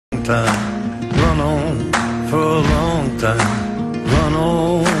time, run on for a long time, run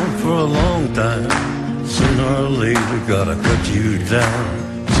on for a long time. Sooner or later, gotta cut you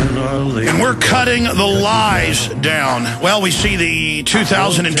down. Sooner or later. And we're cutting the lies down. Well, we see the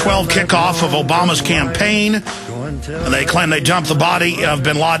 2012 kickoff of Obama's campaign. They claim they dumped the body of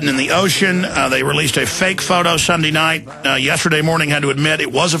Bin Laden in the ocean. They released a fake photo Sunday night. Yesterday morning had to admit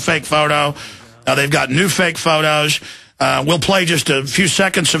it was a fake photo. They've got new fake photos. We'll play just a few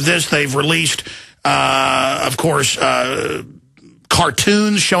seconds of this. They've released, of course,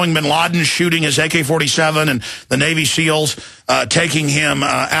 cartoons showing Bin Laden shooting his AK-47 and the Navy SEALs taking him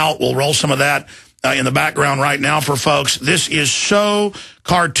out. We'll roll some of that in the background right now for folks. This is so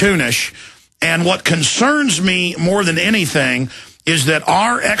cartoonish. And what concerns me more than anything is that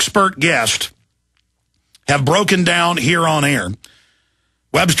our expert guests have broken down here on air.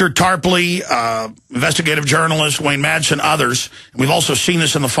 Webster Tarpley, investigative journalist, Wayne Madsen, others. And we've also seen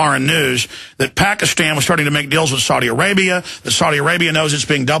this in the foreign news, that Pakistan was starting to make deals with Saudi Arabia, that Saudi Arabia knows it's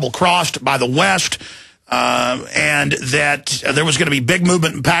being double-crossed by the West, and that there was going to be big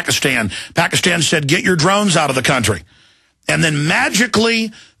movement in Pakistan. Pakistan said, get your drones out of the country. And then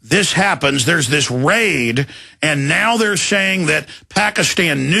magically, this happens. There's this raid, and now they're saying that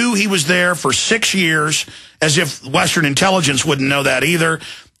Pakistan knew he was there for 6 years, as if Western intelligence wouldn't know that either,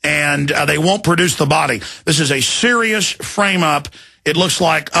 and they won't produce the body. This is a serious frame-up, it looks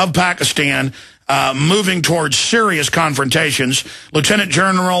like, of Pakistan moving towards serious confrontations. Lieutenant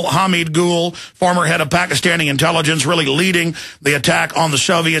General Hamid Gul, former head of Pakistani intelligence, really leading the attack on the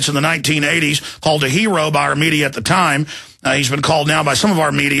Soviets in the 1980s, called a hero by our media at the time. He's been called now by some of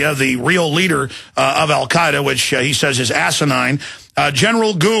our media the real leader of al-qaeda, which he says is asinine.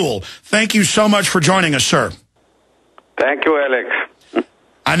 General Gul, thank you so much for joining us, sir. Thank you, Alex.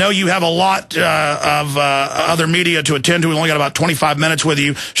 I know you have a lot of other media to attend to. We've only got about 25 minutes with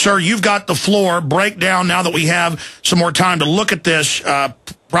you. Sir, you've got the floor. Break down, now that we have some more time to look at this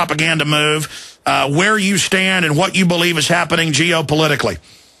propaganda move, where you stand and what you believe is happening geopolitically.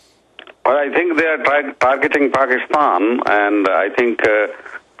 Well, I think they are targeting Pakistan, and I think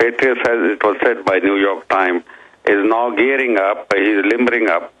Patriots, as it was said by New York Times, is now gearing up. He's limbering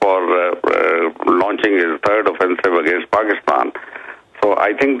up for launching his third offensive against Pakistan. So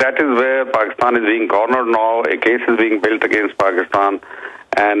I think that is where Pakistan is being cornered now. A case is being built against Pakistan,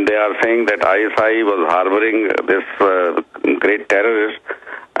 and they are saying that ISI was harboring this great terrorist.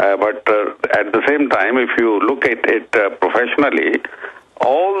 But at the same time, if you look at it professionally,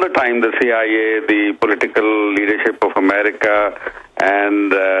 all the time the CIA, the political leadership of America,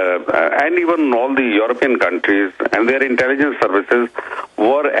 and even all the European countries and their intelligence services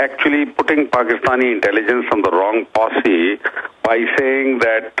were actually putting Pakistani intelligence on the wrong posse by saying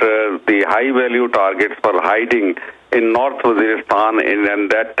that the high-value targets were hiding in North Waziristan in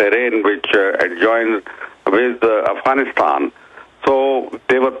that terrain which adjoins with Afghanistan. So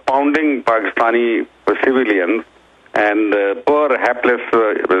they were pounding Pakistani civilians and poor, hapless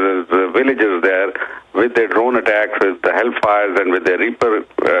villagers there with their drone attacks, with the Hellfires, and with their Reaper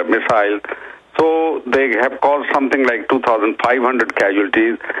missiles. So they have caused something like 2,500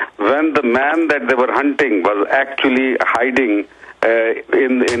 casualties when the man that they were hunting was actually hiding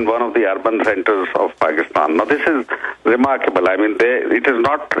in one of the urban centers of Pakistan. Now, this is remarkable. I mean, it's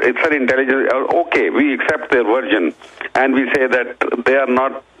an intelligence. Okay, we accept their version, and we say that they are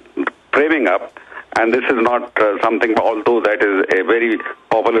not framing up. And this is not something, although that is a very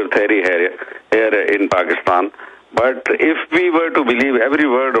popular theory here in Pakistan. But if we were to believe every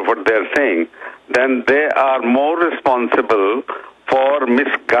word of what they are saying, then they are more responsible for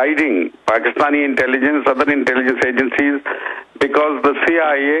misguiding Pakistani intelligence, other intelligence agencies, because the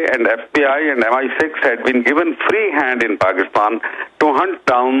CIA and FBI and MI6 had been given free hand in Pakistan to hunt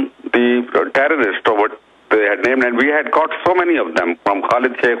down the terrorists or what they had named, and we had caught so many of them, from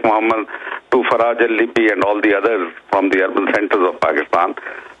Khalid Sheikh Mohammed to Faraj al-Libi and all the others from the urban centers of Pakistan.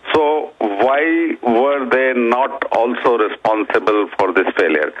 So why were they not also responsible for this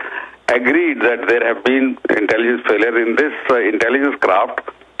failure? Agreed that there have been intelligence failure in this intelligence craft.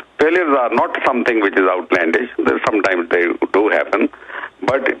 Failures are not something which is outlandish. Sometimes they do happen.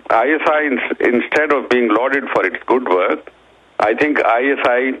 But ISI, instead of being lauded for its good work, I think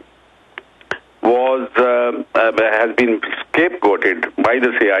ISI has been scapegoated by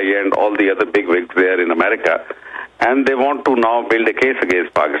the CIA and all the other bigwigs there in America, and they want to now build a case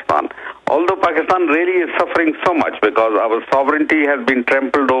against Pakistan. Although Pakistan really is suffering so much because our sovereignty has been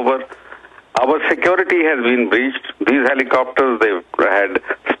trampled over, our security has been breached. These helicopters, they had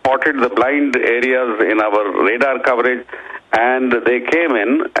spotted the blind areas in our radar coverage, and they came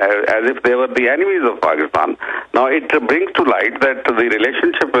in as if they were the enemies of Pakistan. Now, it brings to light that the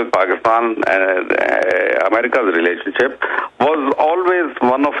relationship with Pakistan, America's relationship, was always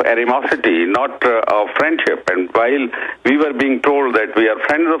one of animosity, not of friendship. And while we were being told that we are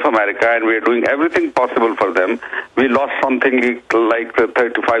friends of America and we are doing everything possible for them, we lost something like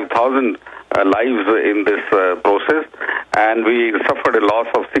 35,000 lives in this process, and we suffered a loss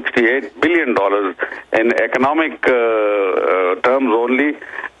of $68 billion in economic terms only,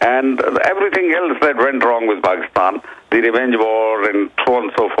 and everything else that went wrong with Pakistan, the revenge war and so on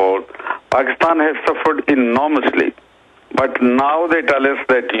and so forth. Pakistan has suffered enormously. But now they tell us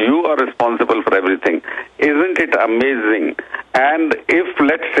that you are responsible for everything. Isn't it amazing? And if,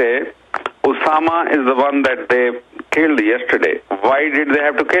 let's say, Osama is the one that they killed yesterday, why did they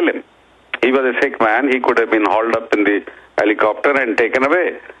have to kill him? He was a sick man. He could have been hauled up in the helicopter and taken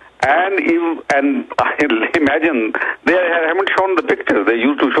away. And imagine, they haven't shown the pictures. They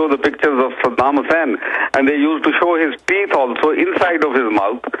used to show the pictures of Saddam Hussein, and they used to show his teeth also inside of his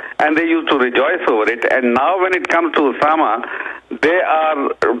mouth, and they used to rejoice over it. And now when it comes to Osama,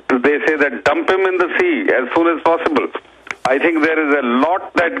 they say that dump him in the sea as soon as possible. I think there is a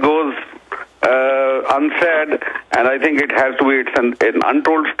lot that goes unsaid, and I think it has to be, it's an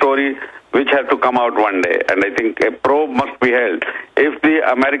untold story which has to come out one day. And I think a probe must be held. If the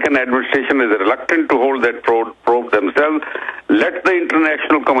American administration is reluctant to hold that probe themselves, let the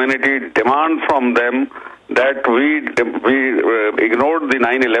international community demand from them that we ignored the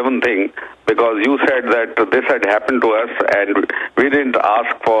 9/11 thing because you said that this had happened to us and we didn't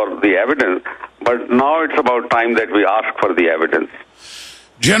ask for the evidence. But now it's about time that we ask for the evidence.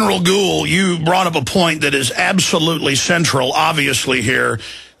 General Gul, you brought up a point that is absolutely central, obviously, here.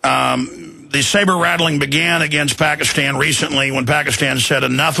 The saber rattling began against Pakistan recently when Pakistan said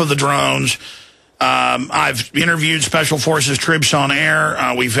enough of the drones. I've interviewed Special Forces troops on air.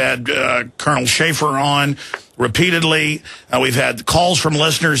 We've had Colonel Schaefer on repeatedly. We've had calls from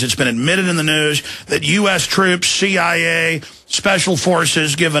listeners. It's been admitted in the news that U.S. troops, CIA, Special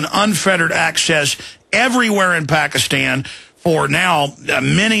Forces given unfettered access everywhere in Pakistan for now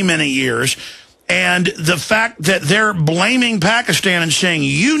many, many years. And the fact that they're blaming Pakistan and saying,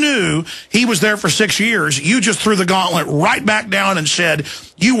 you knew he was there for 6 years, you just threw the gauntlet right back down and said,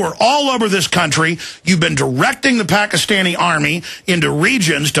 you were all over this country, you've been directing the Pakistani army into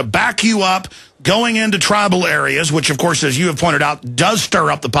regions to back you up, going into tribal areas, which, of course, as you have pointed out, does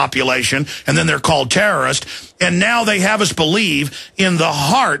stir up the population, and then they're called terrorists. And now they have us believe in the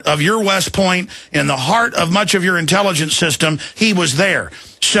heart of your West Point, in the heart of much of your intelligence system, he was there.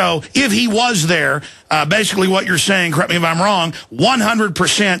 So if he was there, basically what you're saying, correct me if I'm wrong,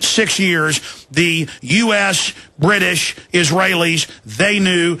 100% 6 years, the U.S., British, Israelis, they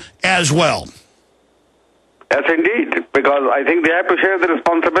knew as well. Yes, indeed, because I think they have to share the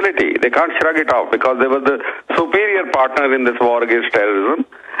responsibility. They can't shrug it off because they were the superior partner in this war against terrorism,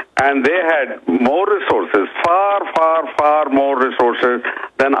 and they had more resources, far more resources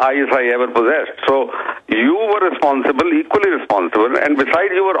than ISI ever possessed. So you were responsible, equally responsible, and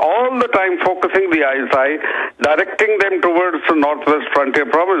besides you were all the time focusing the ISI, directing them towards the Northwest Frontier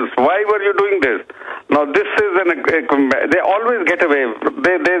Province. Why were you doing this? Now this is they always get away.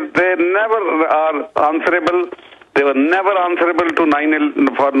 They never are answerable. They were never answerable to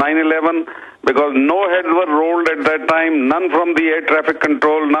 9/11 because no heads were rolled at that time, none from the air traffic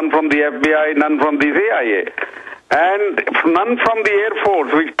control, none from the FBI, none from the CIA, and none from the Air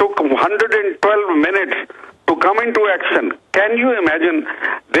Force, which took 112 minutes to come into action. Can you imagine?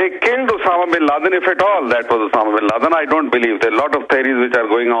 They killed Osama Bin Laden, if at all that was Osama Bin Laden. I don't believe. There are a lot of theories which are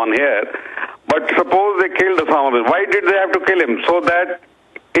going on here. But suppose they killed Osama Bin Laden. Why did they have to kill him? So that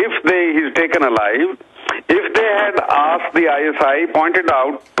if he's taken alive, if they had asked the ISI, pointed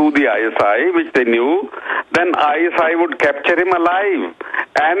out to the ISI, which they knew, then ISI would capture him alive.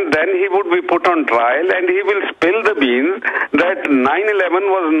 And then he would be put on trial and he will spill the beans that 9/11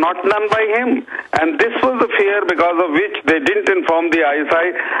 was not done by him. And this was the fear because of which they didn't inform the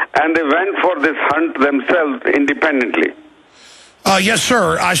ISI and they went for this hunt themselves independently. Yes,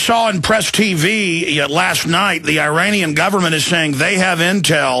 sir. I saw in Press TV last night the Iranian government is saying they have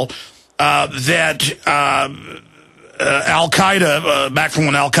intel that al-Qaeda, back from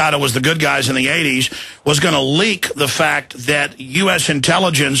when al-Qaeda was the good guys in the 80s, was going to leak the fact that U.S.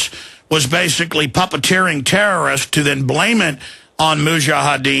 intelligence was basically puppeteering terrorists to then blame it on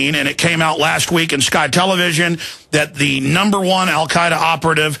Mujahideen. And it came out last week in Sky Television that the #1 al-Qaeda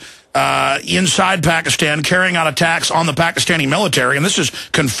operative inside Pakistan carrying out attacks on the Pakistani military, and this is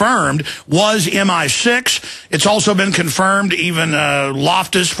confirmed, was MI6. It's also been confirmed, even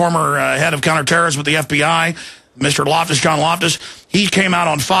Loftus, former head of counterterrorism with the FBI, Mr. Loftus, John Loftus, he came out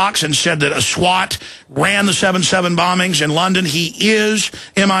on Fox and said that a SWAT ran the 7/7 bombings in London. He is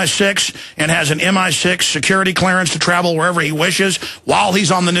MI6 and has an MI6 security clearance to travel wherever he wishes while he's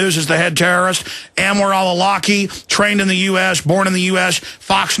on the news as the head terrorist. Anwar al-Awlaki, trained in the U.S., born in the U.S.,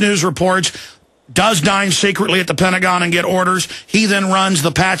 Fox News reports, does dine secretly at the Pentagon and get orders. He then runs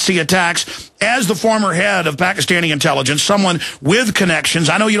the Patsy attacks. As the former head of Pakistani intelligence, someone with connections,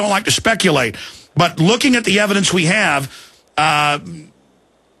 I know you don't like to speculate, but looking at the evidence we have,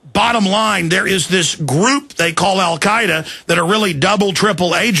 bottom line, there is this group they call al-Qaeda that are really double,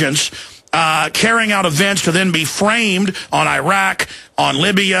 triple agents carrying out events to then be framed on Iraq, on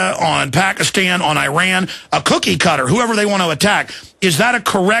Libya, on Pakistan, on Iran, a cookie cutter, whoever they want to attack. Is that a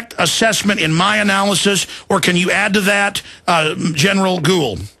correct assessment in my analysis, or can you add to that, General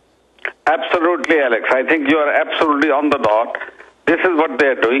Gul? Absolutely, Alex. I think you are absolutely on the dot. This is what they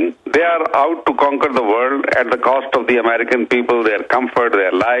are doing. They are out to conquer the world at the cost of the American people, their comfort,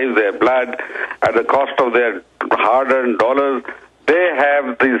 their lives, their blood, at the cost of their hard-earned dollars. They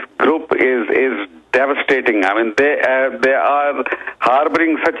have, this group is devastating. I mean, they are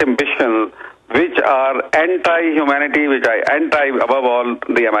harboring such ambitions which are anti-humanity, which are above all,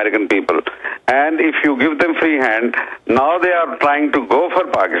 the American people. And if you give them free hand, now they are trying to go for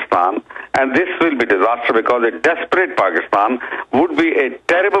Pakistan, and this will be disaster because a desperate Pakistan would be a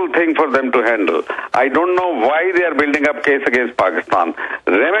terrible thing for them to handle. I don't know why they are building up case against Pakistan.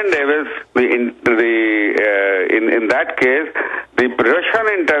 Raymond Davis, in that case, the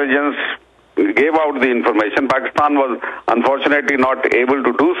Russian intelligence gave out the information. Pakistan was unfortunately not able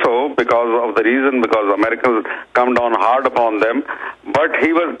to do so because Americans come down hard upon them. But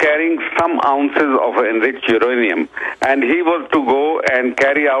he was carrying some ounces of enriched uranium, and he was to go and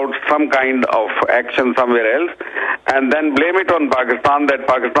carry out some kind of action somewhere else, and then blame it on Pakistan that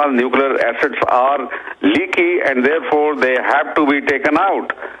Pakistan's nuclear assets are leaky, and therefore they have to be taken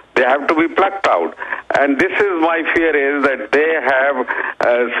out. They have to be plucked out. And this is my fear, is that they have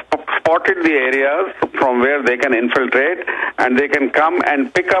spotted the areas from where they can infiltrate, and they can come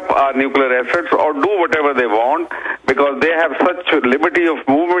and pick up our nuclear assets or do whatever they want, because they have such liberty of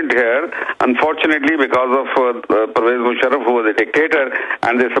movement here, unfortunately, because of Pervez Musharraf, who was a dictator,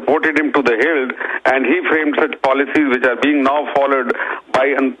 and they supported him to the hilt, and he framed such policies which are being now followed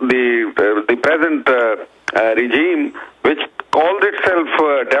by the present regime, which called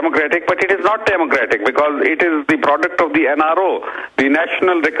itself democratic, but it is not democratic because it is the product of the NRO, the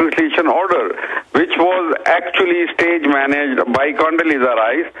National Reconciliation Order, which was actually stage managed by Condoleezza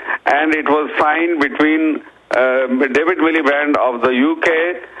Rice, and it was signed between David Miliband of the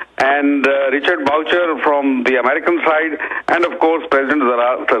UK and Richard Boucher from the American side, and of course President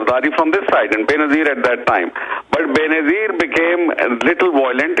Zardari from this side, and Benazir at that time. But Benazir became a little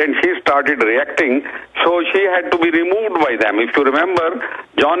violent and she started reacting, so she had to be removed by them. If you remember,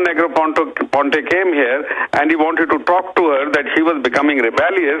 John Negroponte came here and he wanted to talk to her that she was becoming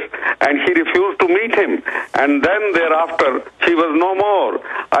rebellious, and she refused to meet him. And then thereafter, she was no more.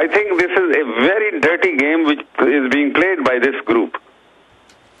 I think this is a very dirty game which is being played by this group.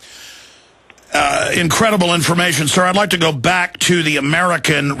 Incredible information, sir. I'd like to go back to the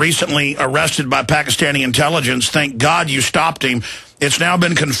American recently arrested by Pakistani intelligence. Thank God you stopped him. It's now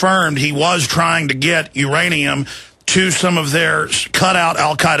been confirmed he was trying to get uranium to some of their cutout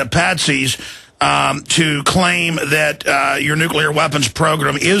al-Qaeda patsies to claim that your nuclear weapons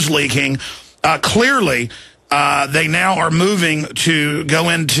program is leaking. Clearly, they now are moving to go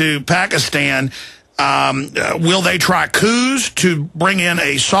into Pakistan. Will they try coups to bring in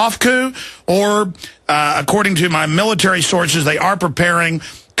a soft coup? Or, according to my military sources, they are preparing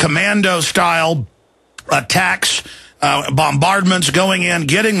commando-style attacks, bombardments, going in,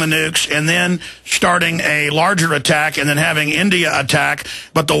 getting the nukes, and then starting a larger attack, and then having India attack.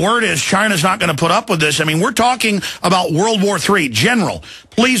 But the word is China's not going to put up with this. I mean, we're talking about World War III. General,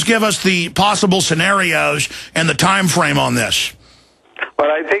 please give us the possible scenarios and the time frame on this. Well,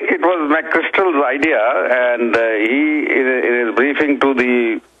 I think it was McChrystal's idea, and he, in his briefing to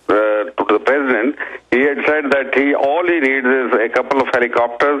the president, he had said that all he needs is a couple of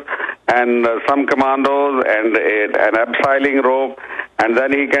helicopters and some commandos and an abseiling rope, and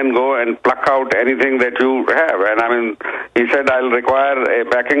then he can go and pluck out anything that you have. And I mean, he said, I'll require a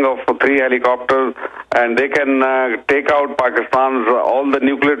backing of 3 helicopters, and they can take out Pakistan's all the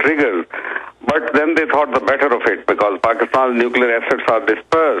nuclear triggers. but then they thought the better of it because Pakistan's nuclear assets are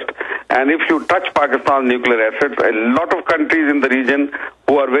dispersed. And if you touch Pakistan's nuclear assets, a lot of countries in the region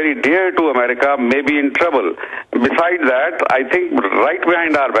who are very dear to America may be in trouble. Besides that, I think right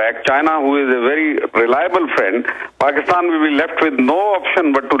behind our back, China, who is a very reliable friend, Pakistan will be left with no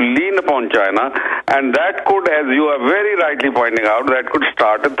option but to lean upon China, and that could, as you are very rightly pointing out, that could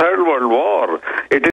start a third world war. It is